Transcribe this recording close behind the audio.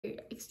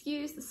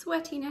excuse the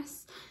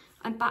sweatiness.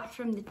 I'm back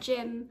from the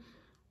gym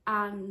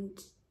and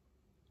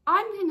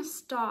I'm going to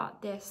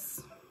start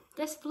this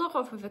vlog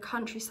off with a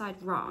countryside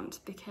rant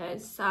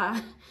because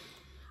I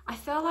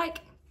feel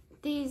like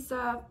these,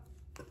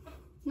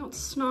 not to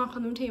snark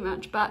on them too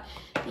much, but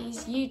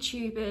these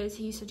YouTubers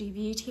who used to do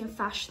beauty and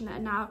fashion that are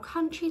now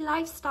country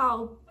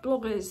lifestyle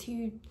bloggers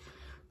who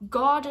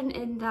garden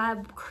in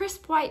their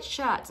crisp white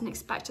shirts and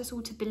expect us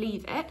all to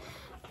believe it,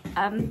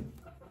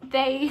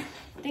 they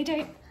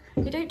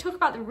don't talk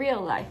about the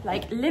real life,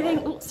 like living,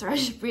 oh sorry, I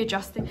should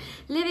readjust it.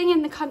 Living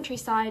in the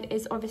countryside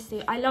is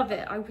obviously, I love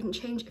it, I wouldn't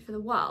change it for the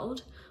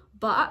world,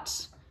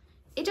 but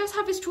it does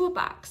have its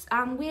drawbacks,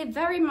 and we're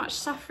very much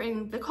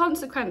suffering the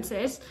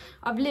consequences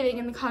of living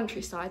in the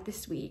countryside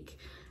this week.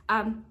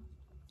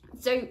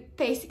 So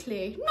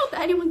basically, not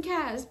that anyone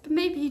cares, but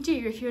maybe you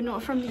do if you're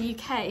not from the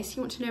UK, so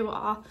you want to know what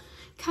our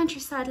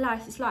countryside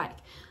life is like.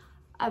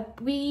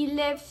 We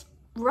live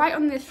right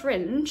on the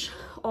fringe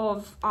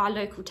of our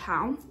local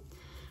town,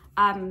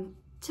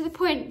 to the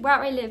point where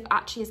I live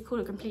actually is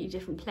called a completely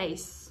different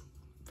place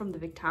from the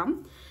big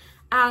town.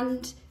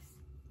 And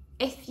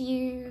if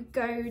you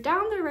go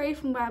down the road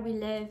from where we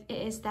live,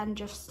 it is then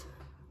just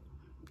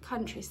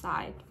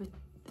countryside with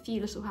a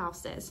few little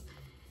houses.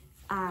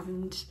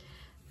 And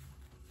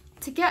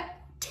to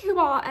get to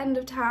our end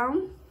of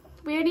town,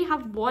 we only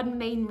have one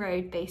main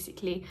road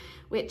basically,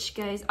 which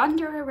goes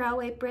under a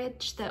railway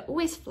bridge that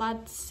always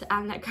floods,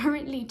 and they're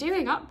currently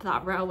doing up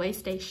that railway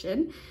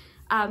station.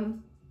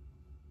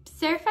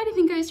 So if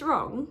anything goes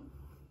wrong,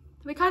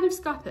 we're kind of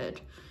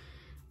scuppered.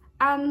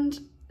 And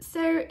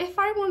so if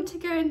I want to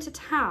go into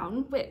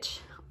town,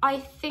 which I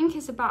think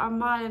is about 1.5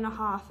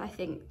 miles, I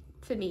think,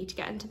 for me to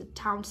get into the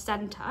town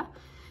centre,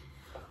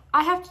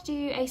 I have to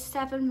do a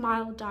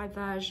 7-mile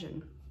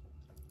diversion,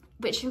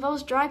 which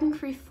involves driving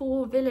through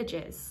 4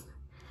 villages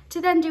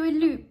to then do a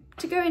loop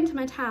to go into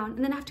my town,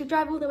 and then have to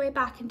drive all the way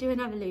back and do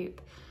another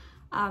loop,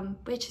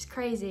 which is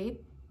crazy.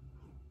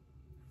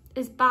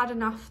 It's bad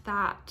enough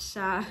that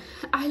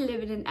I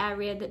live in an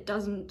area that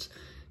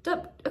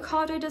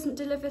Ocado doesn't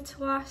deliver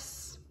to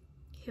us.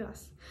 Who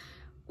else?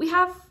 We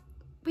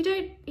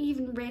don't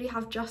even really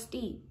have Just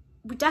Eat.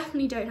 We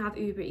definitely don't have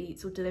Uber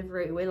Eats or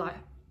Deliveroo. We're like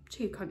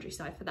too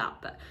countryside for that,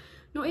 but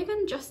not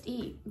even Just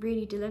Eat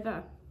really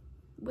deliver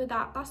with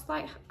that. That's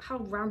like how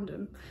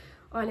random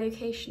our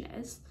location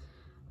is.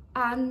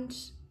 And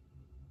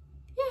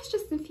yeah, it's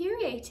just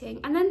infuriating.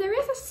 And then there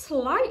is a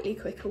slightly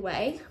quicker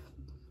way,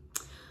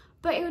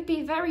 but it would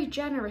be very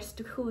generous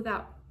to call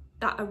that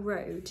a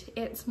road.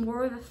 It's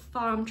more of a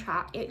farm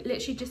track. It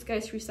literally just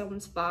goes through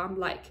someone's farm,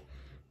 like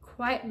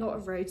quite a lot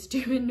of roads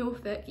do in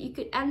Norfolk. You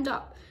could end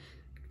up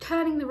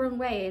turning the wrong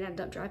way and end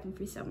up driving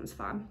through someone's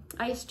farm.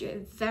 I used to do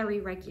it very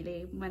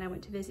regularly when I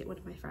went to visit one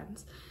of my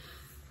friends.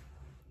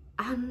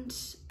 And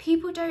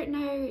people don't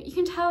know, you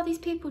can tell these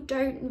people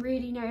don't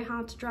really know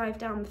how to drive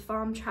down the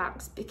farm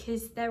tracks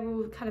because they're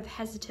all kind of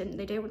hesitant.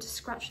 They don't want to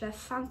scratch their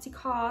fancy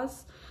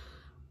cars.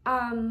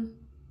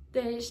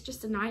 It's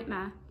just a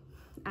nightmare.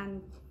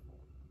 And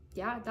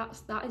yeah,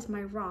 that is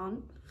my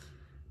rant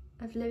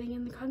of living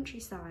in the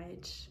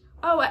countryside.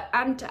 Oh,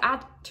 and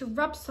to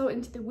rub salt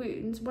into the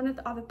wounds, one of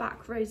the other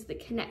back roads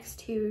that connects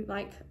to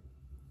like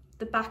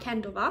the back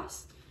end of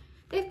us,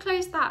 they've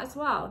closed that as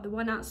well, the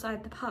one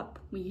outside the pub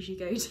we usually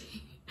go to.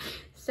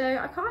 So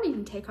I can't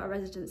even take our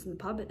residents in the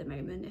pub at the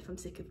moment if I'm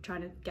sick of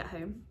trying to get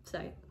home.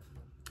 So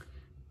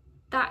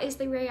that is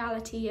the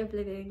reality of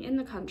living in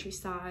the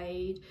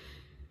countryside,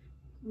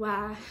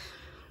 where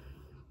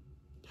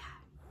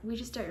we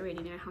just don't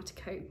really know how to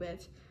cope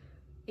with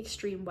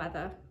extreme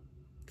weather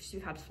because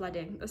we've had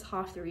flooding. That's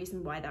half the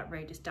reason why that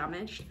road is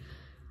damaged.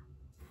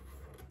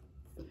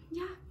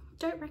 Yeah,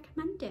 don't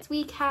recommend it. This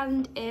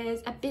weekend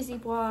is a busy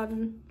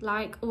one,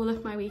 like all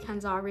of my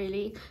weekends are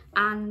really,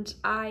 and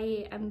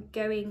I am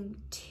going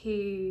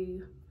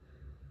to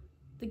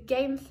the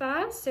game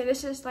fair. So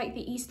this is like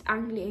the East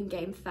Anglian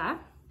Game Fair,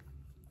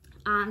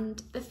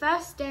 and the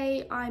first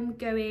day I'm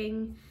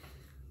going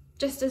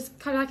just as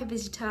kind of like a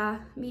visitor,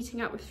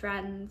 meeting up with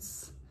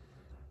friends,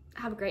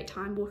 have a great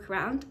time, walk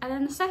around. And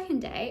then the second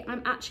day,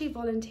 I'm actually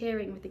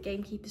volunteering with the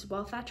Gamekeepers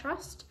Welfare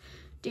Trust,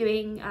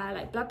 doing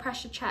like blood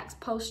pressure checks,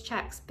 pulse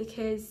checks,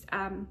 because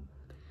I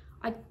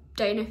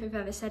don't know if I've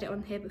ever said it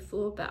on here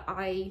before, but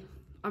I'm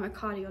a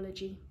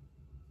cardiology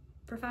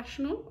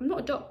professional. I'm not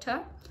a doctor,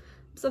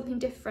 I'm something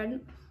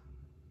different.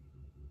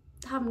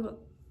 I haven't got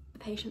the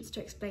patience to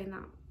explain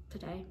that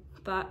today,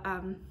 but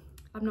I'm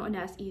not a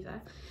nurse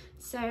either.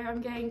 So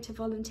I'm going to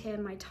volunteer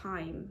my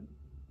time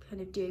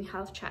kind of doing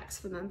health checks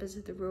for members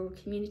of the rural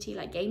community,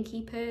 like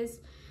gamekeepers,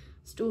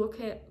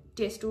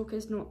 deer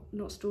stalkers,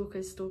 not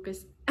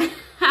stalkers,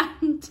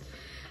 and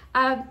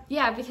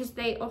yeah, because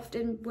they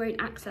often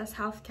won't access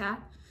healthcare.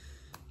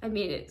 I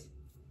mean, it's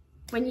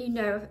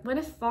when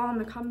a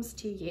farmer comes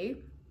to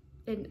you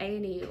in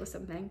A&E or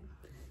something,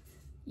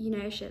 you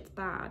know shit's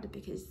bad,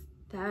 because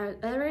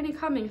they're only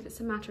coming if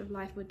it's a matter of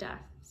life or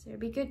death. So it'd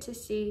be good to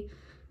see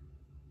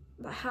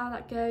how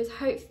that goes.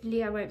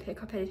 Hopefully I won't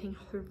pick up anything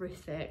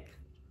horrific,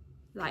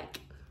 like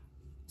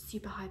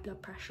super high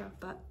blood pressure,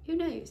 but who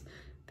knows.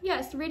 But yeah,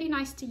 it's really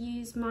nice to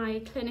use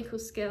my clinical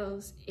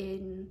skills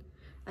in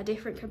a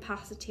different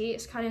capacity.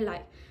 It's kind of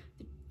like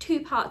the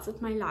two parts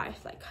of my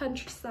life, like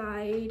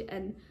countryside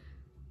and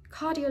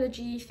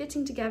cardiology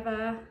fitting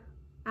together,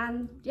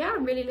 and yeah,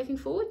 I'm really looking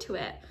forward to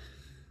it.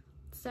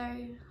 So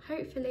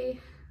hopefully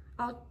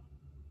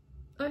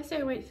obviously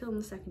I won't film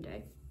the second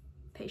day,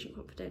 patient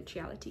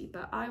confidentiality,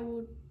 but I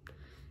will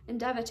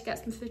endeavour to get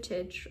some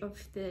footage of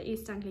the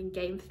East Anglian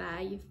Game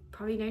Fair. You've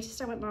probably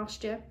noticed I went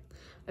last year.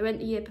 I went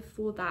the year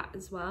before that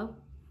as well.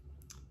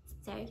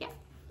 So yeah,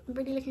 I'm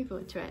really looking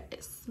forward to it.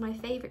 It's my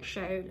favourite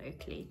show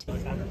locally.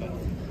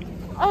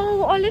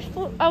 Oh, Olive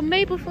thought, oh,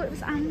 Mabel thought it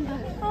was Amber.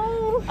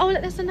 Oh,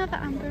 look, there's another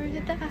Amber over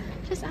there.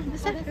 Just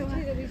Amber's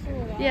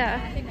everywhere.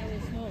 Yeah. I think they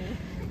were small.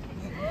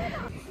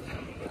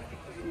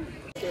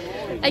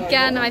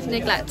 Again, I've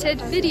neglected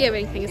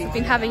videoing things. I've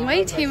been having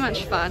way too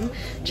much fun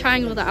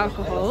trying all the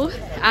alcohol,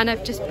 and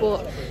I've just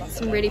bought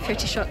some really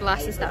pretty shot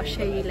glasses that I'll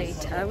show you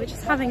later. We're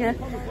just having a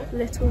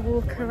little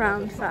walk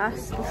around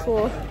first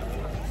before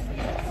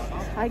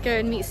I go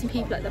and meet some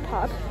people at the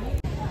pub.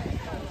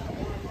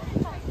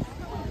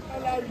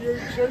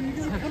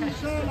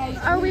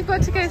 Oh, we've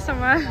got to go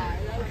somewhere.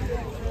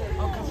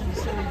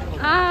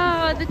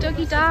 Ah, the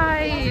doggy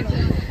died.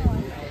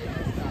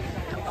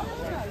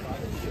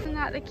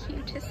 The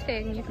cutest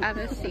thing you've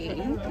ever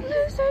seen.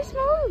 They're so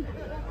small.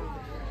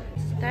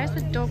 There's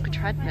a dog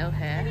treadmill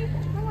here. You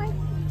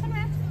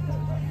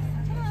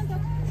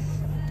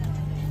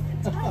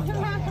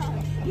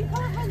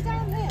can't run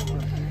downhill.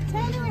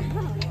 Turn around.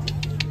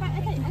 Right,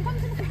 okay, and come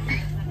to the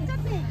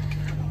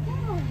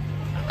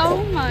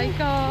oh my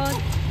god.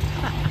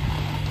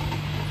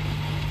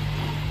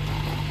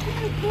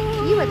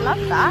 You would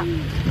love that.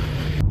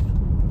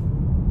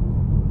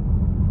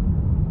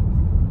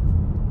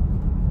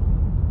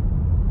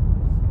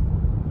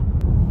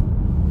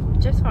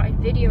 Just thought I'd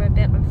video a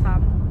bit of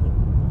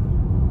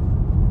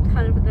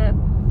kind of the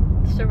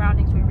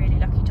surroundings we're really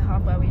lucky to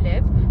have where we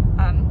live.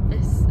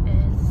 This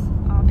is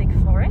our big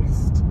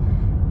forest,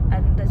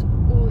 and there's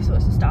all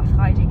sorts of stuff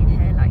hiding in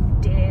here,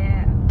 like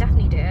deer,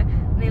 definitely deer,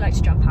 and they like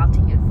to jump out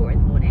at you at 4 in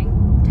the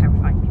morning,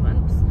 terrified me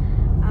once.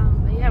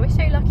 But yeah, we're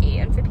so lucky,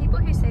 and for people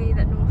who say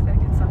that Norfolk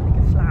is something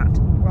a flat,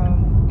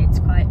 wrong, it's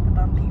quite a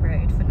bumpy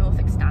road for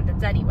Norfolk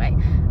standards anyway.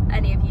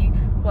 Any of you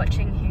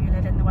watching who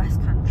live in the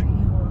West Country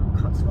or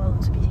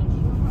Cotswolds would be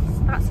thinking,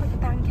 oh, that's like a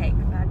pancake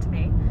compared to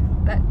me,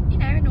 but you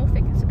know, in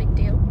Norfolk it's a big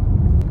deal.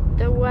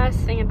 The worst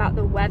thing about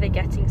the weather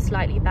getting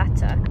slightly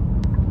better,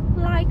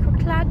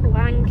 lycra-clad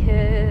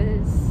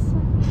wankers.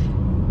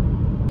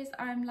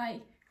 I'm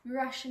like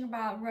rushing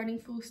about, running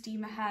full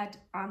steam ahead,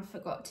 and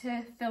forgot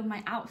to film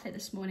my outfit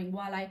this morning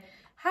while I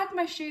had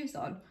my shoes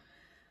on.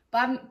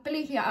 But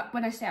believe me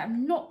when I say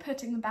I'm not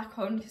putting them back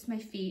on because my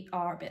feet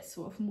are a bit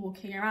sore from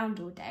walking around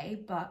all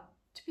day. But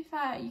to be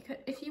fair, you could,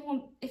 if you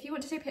want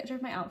to see a picture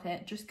of my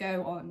outfit, just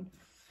go on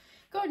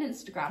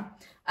Instagram.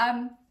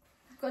 I've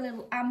got a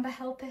little Amber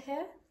helper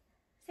here.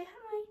 Say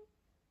hi.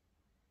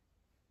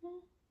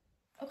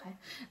 Okay.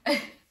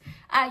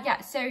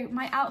 Yeah, so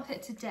my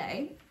outfit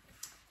today.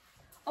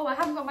 Oh, I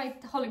haven't got my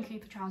Holland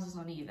Cooper trousers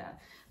on either.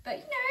 But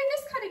you know,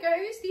 this kind of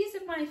goes. These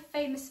are my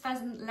famous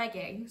pheasant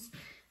leggings.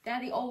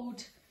 They're the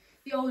older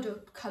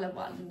colour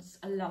ones.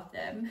 I love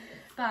them.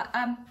 But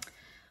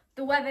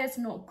the weather's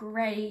not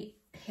great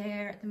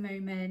here at the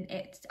moment.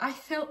 I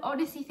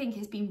honestly think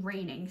it's been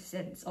raining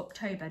since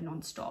October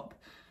non-stop.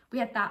 We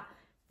had that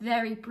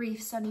very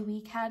brief sunny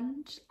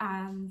weekend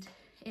and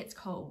it's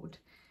cold.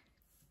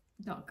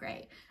 Not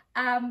great.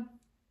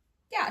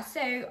 Yeah,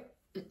 so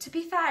to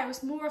be fair, it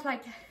was more of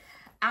like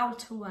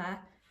outerwear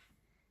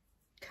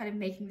kind of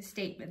making the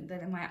statement than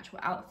in my actual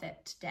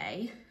outfit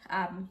today.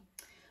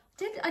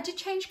 I did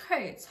change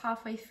coats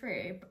halfway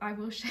through, but I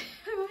will show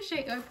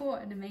you. I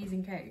bought an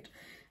amazing coat.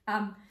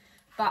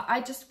 But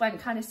I just went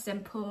kind of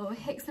simple.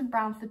 Hicks and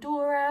Brown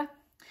fedora.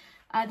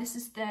 This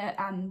is the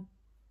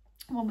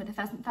one with the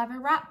pheasant feather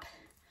wrap.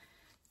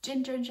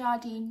 Ginger and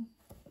Jardine.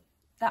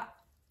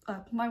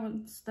 My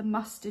one's the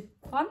mustard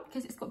one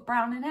because it's got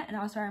brown in it, and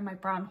I was wearing my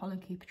brown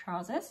Holland Cooper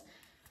trousers.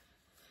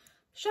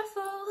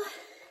 Shuffle,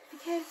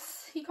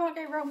 because you can't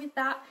go wrong with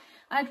that.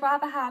 I'd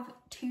rather have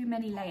too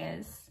many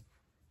layers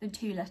than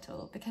too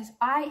little because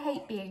I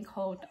hate being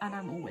cold and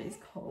I'm always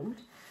cold.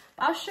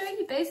 But I'll show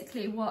you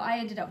basically what I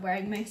ended up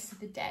wearing most of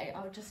the day.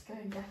 I'll just go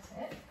and get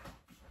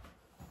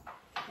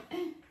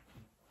it.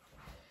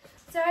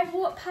 So I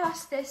walked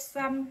past this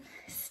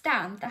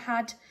stand that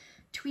had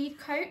tweed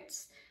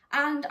coats,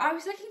 and I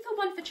was looking for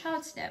one for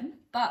Cheltenham,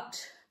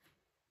 but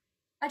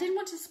I didn't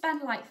want to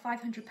spend like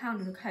 £500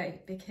 on a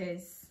coat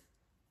because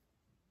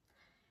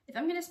if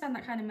I'm going to spend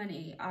that kind of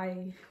money,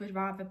 I would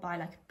rather buy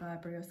like a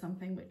Burberry or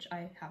something, which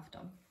I have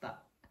done.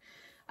 But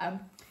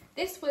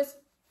this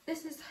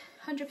is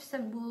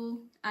 100% wool,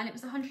 and it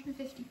was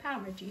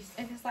 £150 reduced.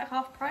 It was like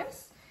half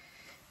price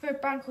for a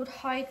brand called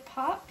Hyde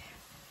Park,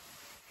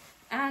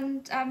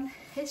 and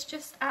it's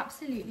just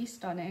absolutely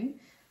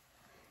stunning.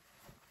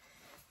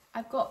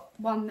 I've got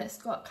one that's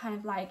got kind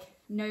of like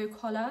no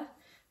collar,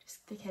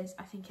 just because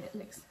I think it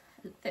looks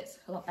fits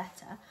a lot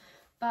better.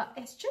 But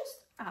it's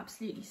just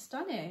absolutely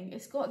stunning.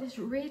 It's got this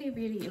really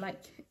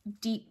like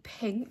deep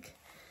pink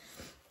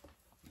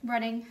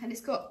running, and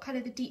it's got kind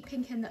of the deep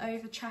pink in the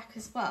over check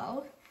as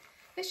well.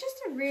 It's just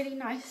a really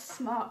nice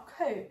smart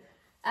coat,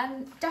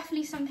 and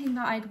definitely something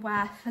that I'd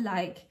wear for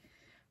like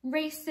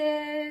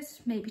races,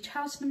 maybe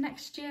Cheltenham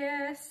next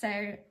year.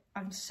 So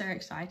I'm so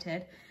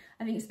excited.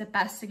 I think it's the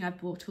best thing I've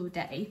bought all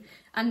day,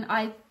 and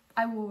I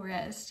wore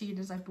it as soon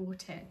as I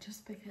bought it,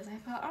 just because I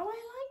thought, oh, I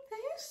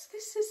like this.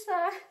 This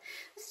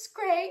is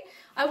great.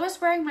 I was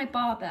wearing my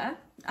Barber.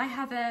 I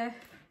have a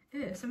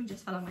something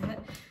just fell on my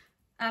head.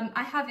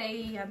 I have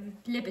a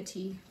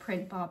Liberty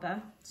print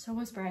Barber, so I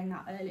was wearing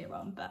that earlier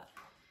on, but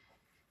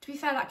to be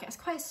fair, that gets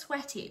quite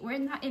sweaty. We're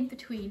in that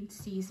in-between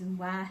season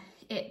where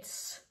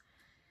it's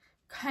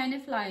kind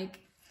of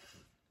like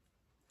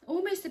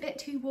almost a bit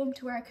too warm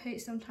to wear a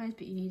coat sometimes,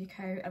 but you need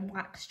a coat, and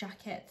wax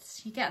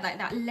jackets. You get like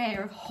that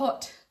layer of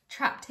hot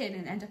trapped in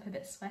and end up a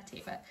bit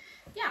sweaty. But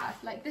yeah,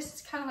 like this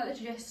is kind of like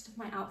the gist of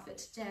my outfit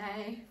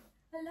today.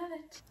 I love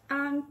it.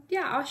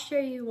 Yeah, I'll show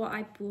you what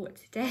I bought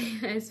today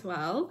as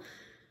well.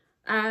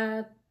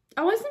 I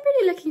wasn't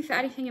really looking for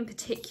anything in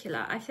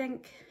particular. I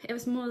think it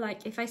was more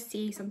like if I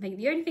see something,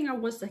 the only thing I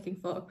was looking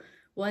for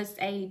was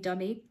a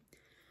dummy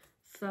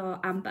for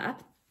Amber,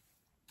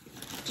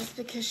 just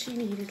because she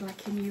needed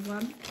like a new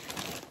one.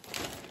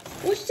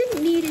 Well, she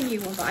didn't need a new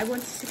one, but I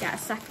wanted to get a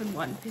second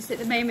one because at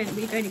the moment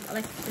we've only got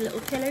like a little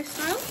pillow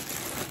style.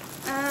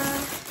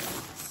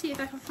 See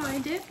if I can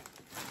find it.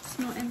 It's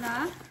not in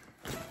there.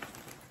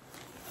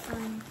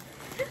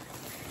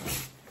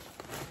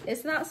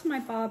 So that's my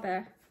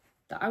Barber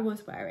that I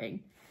was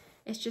wearing.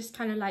 It's just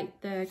kind of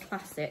like the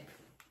classic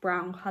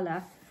brown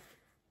colour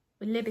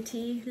with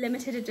Liberty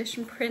limited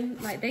edition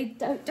print. Like they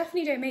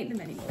definitely don't make them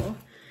anymore,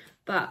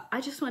 but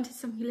I just wanted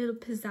something a little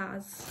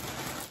pizzazz.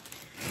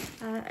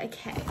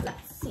 Okay,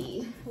 let's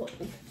see what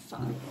we can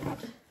find.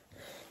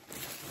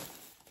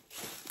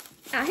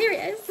 Ah, here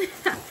it is.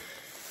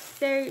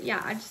 So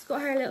yeah, I just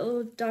got her a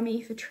little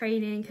dummy for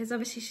training because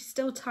obviously she's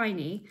still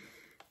tiny,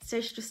 so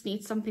she just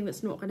needs something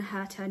that's not going to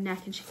hurt her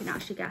neck and she can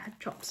actually get her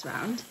chops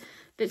round.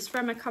 But it's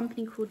from a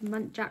company called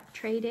Muntjac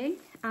Trading,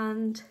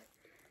 and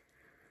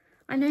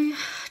I know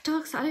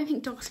dogs, I don't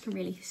think dogs can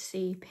really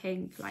see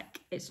pink.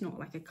 Like it's not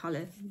like a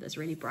colour that's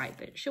really bright,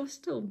 but she'll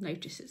still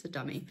notice it's a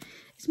dummy.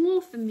 It's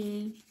more for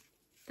me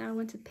that I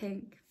wanted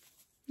pink,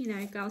 you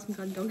know, girls and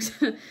gun dogs.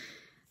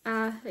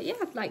 But yeah,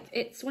 like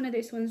it's one of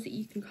those ones that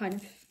you can kind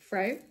of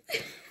throw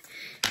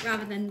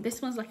rather than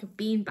this one's like a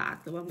bean bag,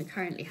 the one we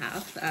currently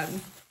have.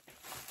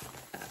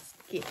 That's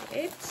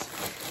good.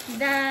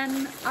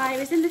 Then I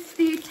was in the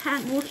food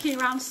tent walking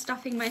around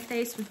stuffing my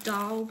face with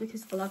dal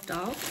because I love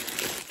dal.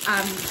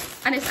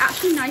 And it's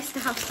actually nice to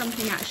have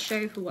something at a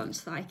show for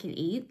once that I can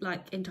eat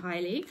like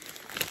entirely.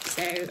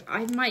 So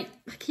I might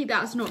keep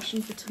that as an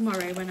option for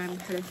tomorrow when I'm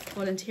kind of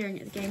volunteering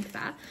at the game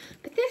fair.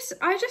 But this,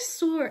 I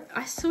saw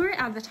it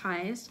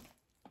advertised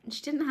and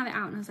she didn't have it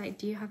out, and I was like,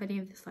 do you have any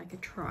of this I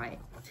could try?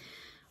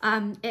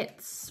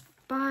 It's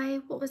by,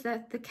 what was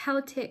that? The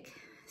Celtic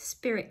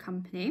Spirit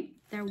Company.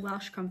 They're a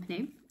Welsh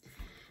company.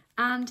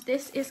 And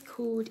this is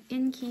called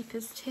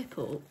Innkeeper's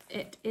Tipple.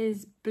 It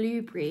is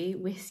blueberry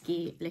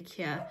whiskey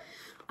liqueur.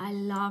 I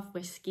love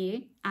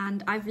whiskey,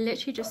 and I've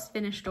literally just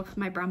finished off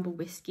my bramble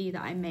whiskey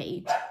that I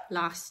made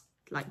last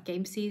like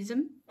game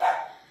season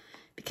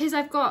because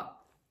I've got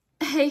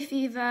hay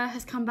fever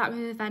has come back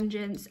with a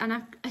vengeance, and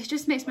it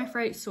just makes my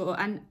throat sore.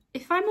 And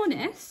if I'm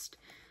honest,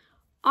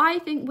 I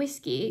think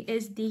whiskey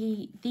is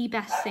the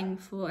best thing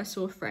for a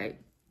sore throat.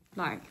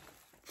 Like,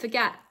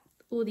 forget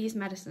all these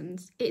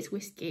medicines, it's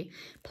whiskey.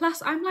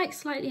 Plus I'm like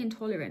slightly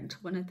intolerant to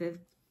one of the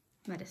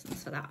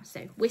medicines for that,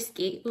 so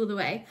whiskey all the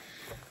way.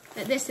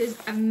 But this is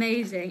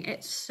amazing.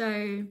 It's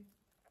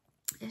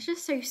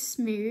just so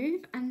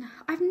smooth, and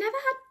I've never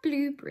had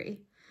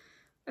blueberry.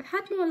 I've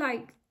had more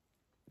like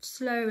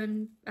sloe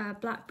and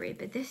blackberry,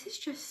 but this is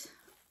just,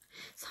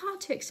 it's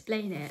hard to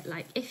explain it.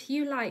 Like if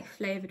you like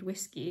flavoured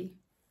whiskey,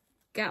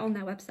 get on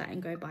their website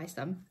and go buy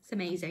some. It's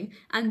amazing.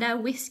 And their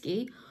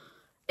whiskey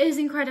is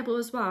incredible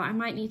as well. I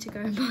might need to go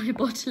and buy a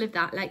bottle of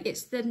that. Like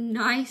it's the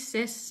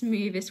nicest,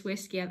 smoothest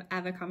whiskey I've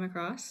ever come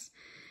across.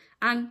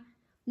 And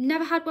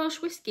never had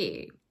Welsh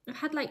whiskey. I've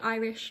had like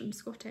Irish and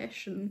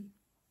Scottish and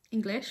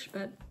English,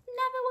 but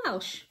never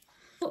Welsh.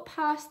 Got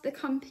past the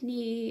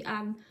company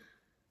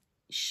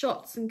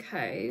Shots and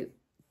Co,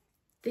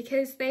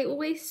 because they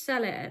always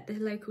sell it at the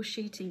local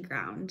shooting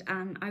ground,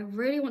 and I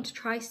really want to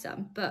try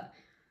some, but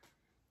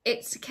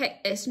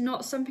it's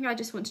not something I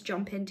just want to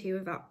jump into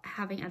without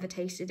having ever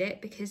tasted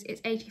it, because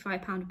it's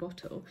 £85 a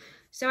bottle.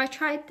 So I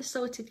tried the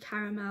salted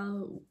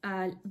caramel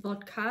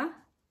vodka.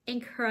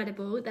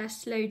 Incredible. Their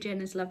slow gin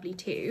is lovely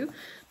too,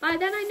 but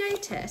then I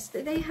noticed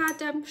that they had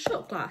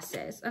shot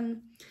glasses,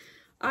 and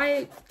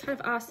I kind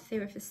of asked if they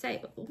were for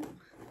sale,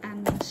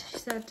 and she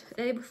said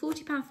they were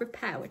 £40 for a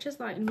pair, which is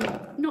like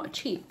not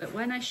cheap, but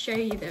when I show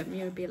you them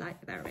you'll be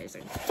like, they're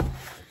amazing.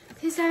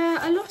 Because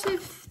a lot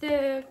of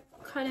the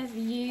kind of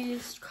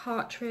used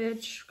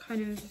cartridge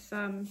kind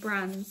of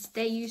brands,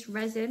 they use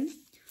resin,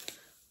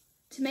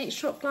 to make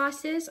shot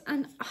glasses,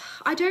 and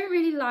I don't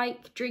really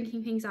like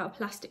drinking things out of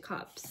plastic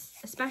cups,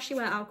 especially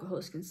where alcohol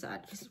is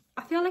concerned, because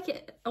I feel like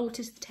it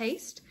alters the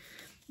taste.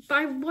 But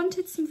I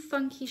wanted some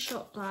funky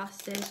shot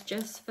glasses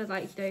just for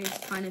like those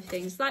kind of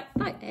things, like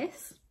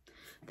this,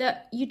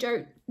 that you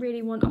don't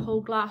really want a whole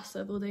glass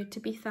of, although to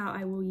be fair,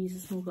 I will use a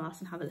small glass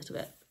and have a little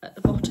bit at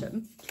the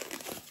bottom.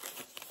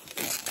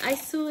 I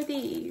saw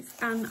these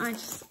and I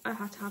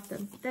had to have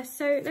them.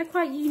 They're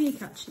quite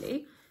unique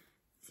actually.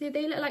 So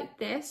they look like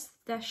this.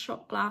 They're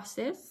shot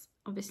glasses,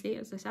 obviously,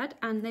 as I said,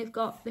 and they've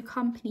got the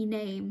company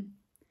name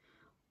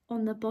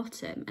on the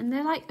bottom, and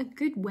they're like a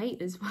good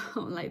weight as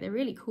well. Like, they're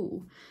really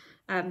cool.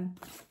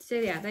 So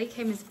yeah, they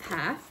came as a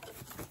pair.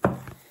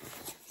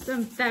 So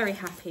I'm very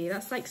happy.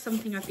 That's like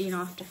something I've been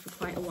after for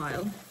quite a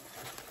while.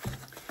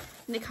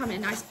 And they come in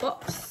a nice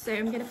box, so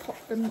I'm going to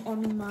pop them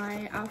on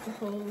my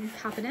alcohol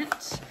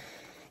cabinet.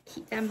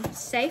 Keep them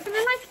safe, and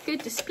they're like a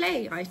good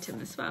display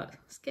item as well.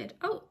 It's good.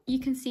 Oh, you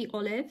can see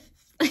Olive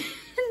in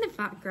the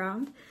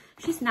background.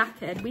 She's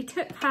knackered. We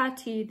took her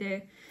to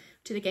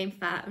the game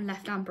fair and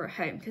left Amber at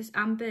home because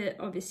Amber,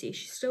 obviously,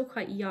 she's still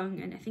quite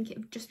young and I think it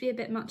would just be a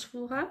bit much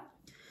for her.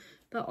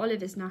 But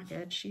Olive is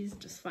knackered. She's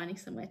just finding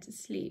somewhere to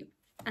sleep.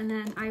 And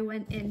then I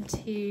went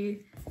into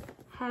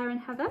Hair and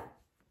Heather.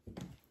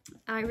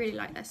 I really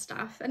like their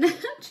stuff. And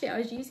actually, I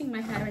was using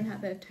my Hair and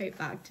Heather tote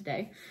bag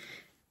today.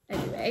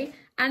 Anyway,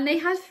 and they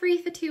had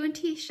 3 for 2 on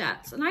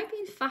t-shirts, and I've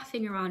been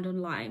faffing around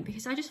online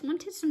because I just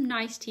wanted some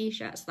nice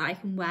t-shirts that I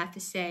can wear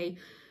for, say,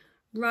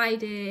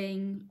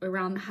 riding,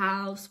 around the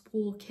house,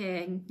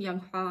 walking,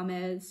 young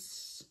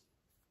farmers,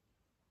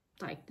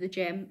 like the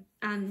gym.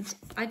 And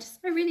I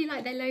really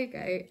like their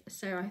logo,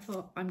 so I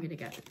thought I'm gonna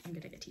get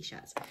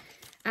t-shirts.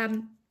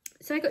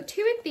 So I got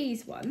 2 of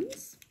these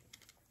ones.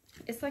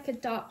 It's like a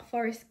dark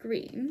forest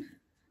green,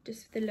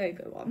 just the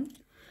logo on.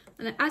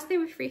 And as they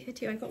were 3 for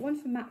 2, I got one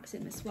for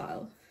Maxim as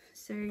well,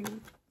 so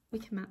we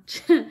can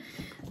match.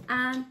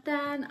 And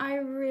then I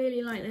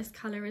really like this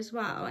colour as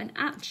well. And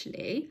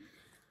actually,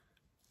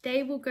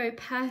 they will go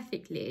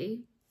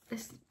perfectly,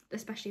 this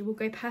especially will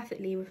go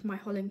perfectly with my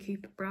Holland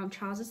Cooper brown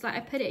trousers. Like, I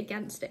put it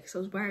against it because I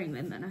was wearing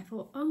them and I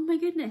thought, oh my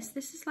goodness,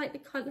 this is like the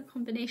colour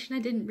combination I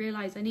didn't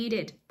realise I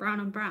needed. Brown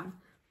on brown.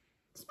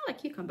 It's not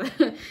like cucumber.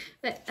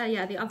 But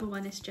yeah, the other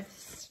one is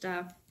just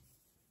the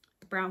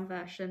brown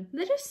version.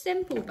 They're just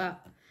simple,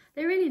 but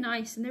they're really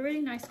nice, and they're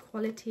really nice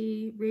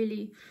quality,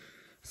 really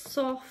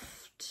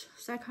soft,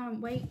 so I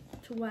can't wait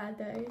to wear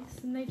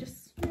those. And they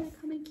just really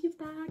come in a cute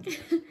bag.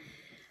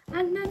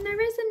 And then there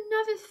is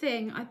another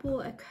thing. I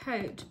bought a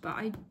coat, but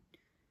I'm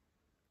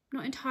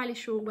not entirely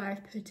sure where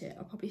I've put it.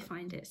 I'll probably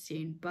find it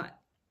soon, but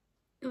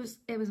it was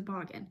a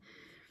bargain.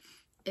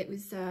 It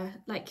was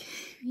like,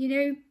 you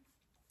know,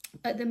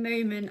 at the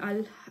moment,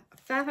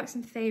 Fairfax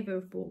and Favour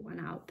have bought one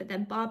out, but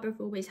then Barbara have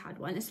always had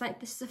one. It's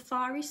like the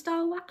safari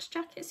style wax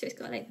jacket, so it's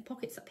got like the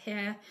pockets up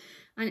here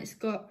and it's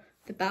got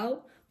the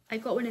belt. I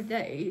got one of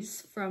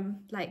those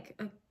from like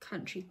a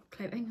country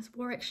clothing, it's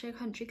Warwickshire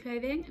Country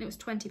Clothing, and it was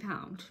 £20.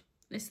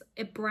 It's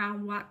a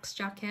brown wax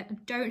jacket. I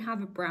don't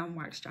have a brown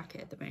wax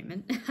jacket at the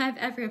moment. I have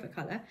every other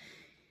colour.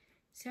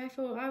 So I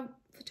thought, oh,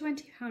 for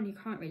 £20 you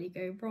can't really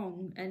go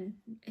wrong, and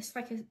it's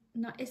like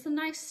it's a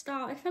nice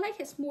style. I feel like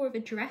it's more of a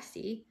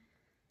dressy,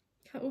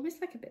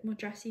 almost like a bit more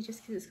dressy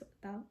just because it's got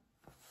the belt.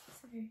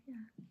 So yeah,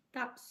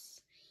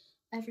 that's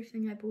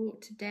everything I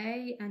bought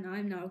today, and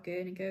I'm now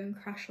going to go and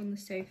crash on the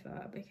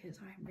sofa because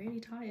I'm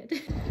really tired.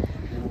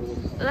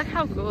 Look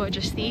how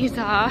gorgeous these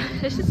are.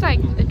 This is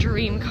like a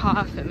dream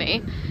car for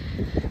me,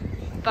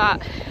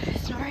 but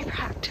it's not very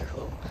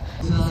practical.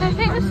 So I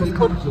think this is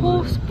called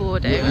horse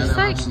boarding. It's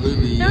like,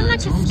 they're on like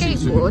a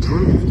skateboard,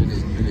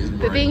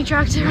 but being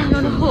dragged around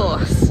on a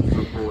horse.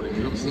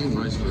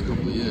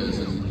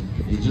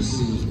 It just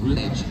seems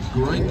really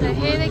great. So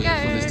here they go.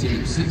 For this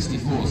team,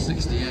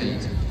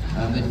 64-68.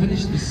 They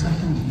finished the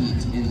second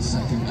heat in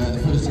second. The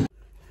first.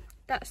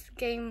 That's the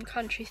Game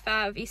Country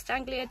Fair of East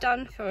Anglia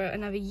done for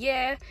another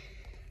year.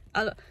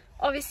 I'll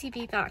obviously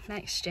be back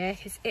next year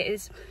because it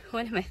is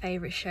one of my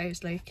favourite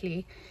shows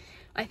locally.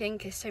 I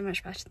think it's so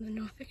much better than the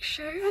Norfolk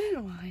show. I don't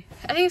know why.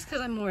 I think it's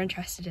because I'm more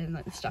interested in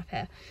like the stuff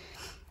here.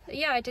 But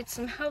yeah, I did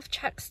some health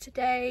checks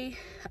today.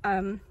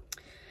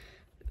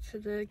 For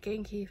the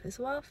Gamekeepers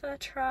Welfare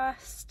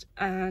Trust,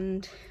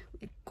 and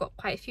we got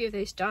quite a few of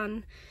those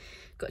done.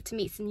 Got to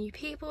meet some new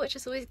people, which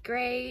is always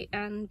great.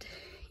 And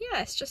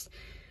yeah, it's just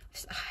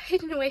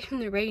hidden away from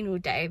the rain all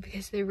day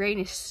because the rain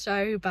is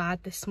so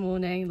bad this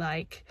morning.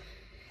 Like,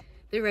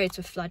 the roads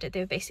were flooded.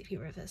 They were basically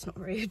rivers, not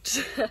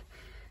roads.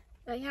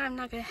 But yeah, I'm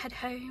now gonna head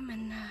home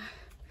and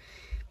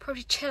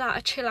probably chill out.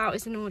 A chill out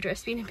is in order.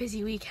 It's been a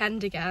busy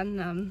weekend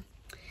again.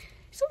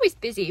 It's always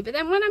busy, but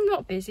then when I'm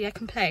not busy, I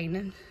complain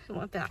and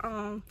I'm be like,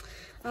 oh,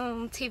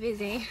 I'm too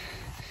busy.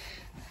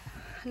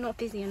 I'm not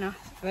busy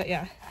enough. But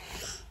yeah,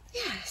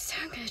 so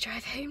I'm gonna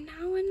drive home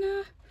now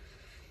and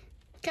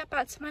get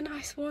back to my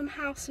nice warm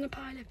house and a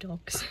pile of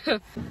dogs.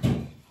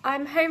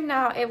 I'm home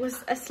now. It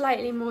was a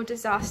slightly more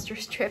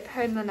disastrous trip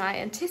home than I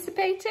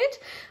anticipated,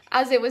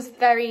 as it was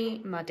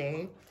very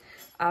muddy.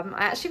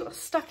 I actually got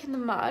stuck in the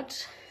mud.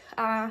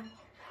 I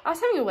was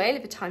having a whale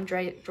of a time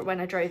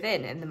when I drove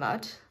in the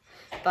mud,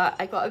 but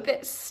I got a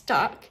bit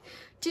stuck.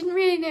 Didn't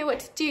really know what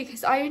to do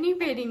because I only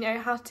really know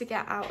how to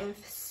get out of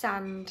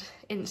sand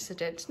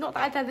incidents. Not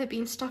that I've ever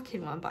been stuck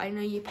in one, but I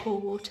know you pour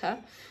water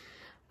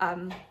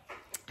around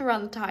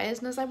the tyres,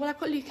 and I was like, well, I've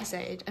got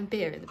Lucozade and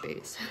beer in the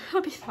boot, so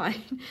I'll be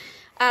fine.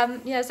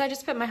 Yeah, so I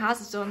just put my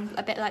hazards on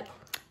a bit like,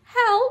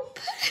 help.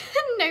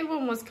 No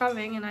one was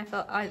coming, and I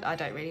thought, I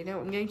don't really know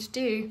what I'm going to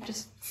do,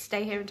 just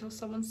stay here until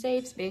someone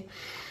saves me.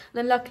 And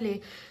then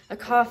luckily a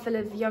car full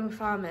of young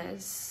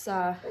farmers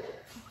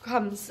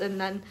comes,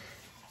 and then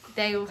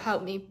they all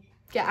helped me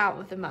get out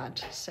of the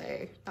mud,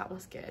 so that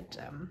was good.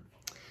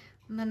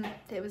 And then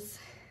I was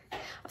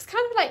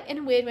kind of like in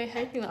a weird way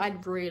hoping that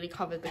I'd really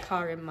covered the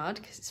car in mud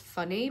because it's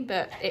funny,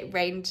 but it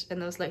rained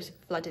and there was loads of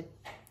flooded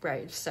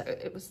roads, so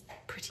it was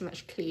pretty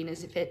much clean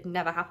as if it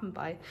never happened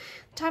by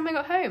the time I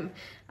got home.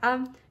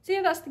 So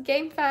yeah, that's the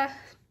game fair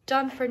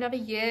done for another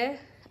year.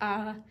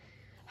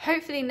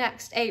 Hopefully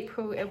next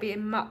April it'll be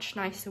in much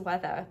nicer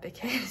weather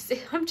because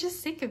I'm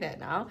just sick of it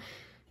now.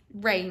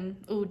 Rain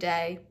all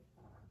day,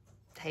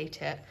 hate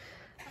it.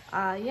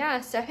 Yeah,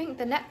 so I think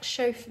the next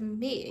show for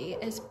me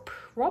is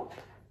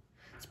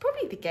it's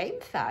probably the game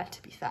fair,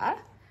 to be fair,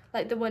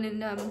 like the one in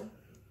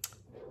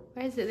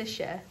where is it this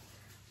year?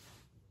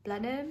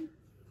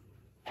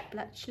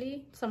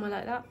 Bletchley, somewhere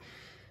like that.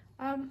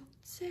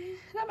 So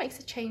that makes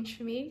a change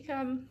for me.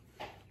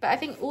 But I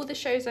think all the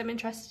shows I'm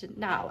interested in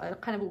now are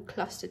kind of all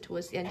clustered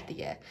towards the end of the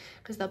year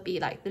because there'll be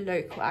like the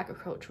local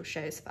agricultural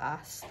shows for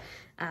us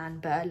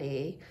and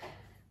Burley.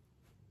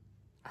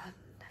 I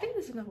think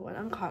there's another one,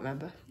 I can't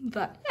remember.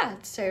 But yeah,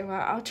 so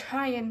I'll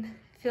try and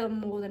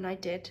film more than I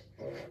did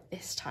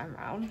this time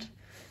round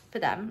for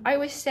them. I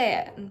always say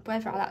it, and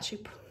whether I'll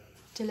actually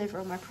deliver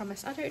on my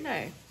promise, I don't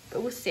know,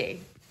 but we'll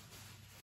see.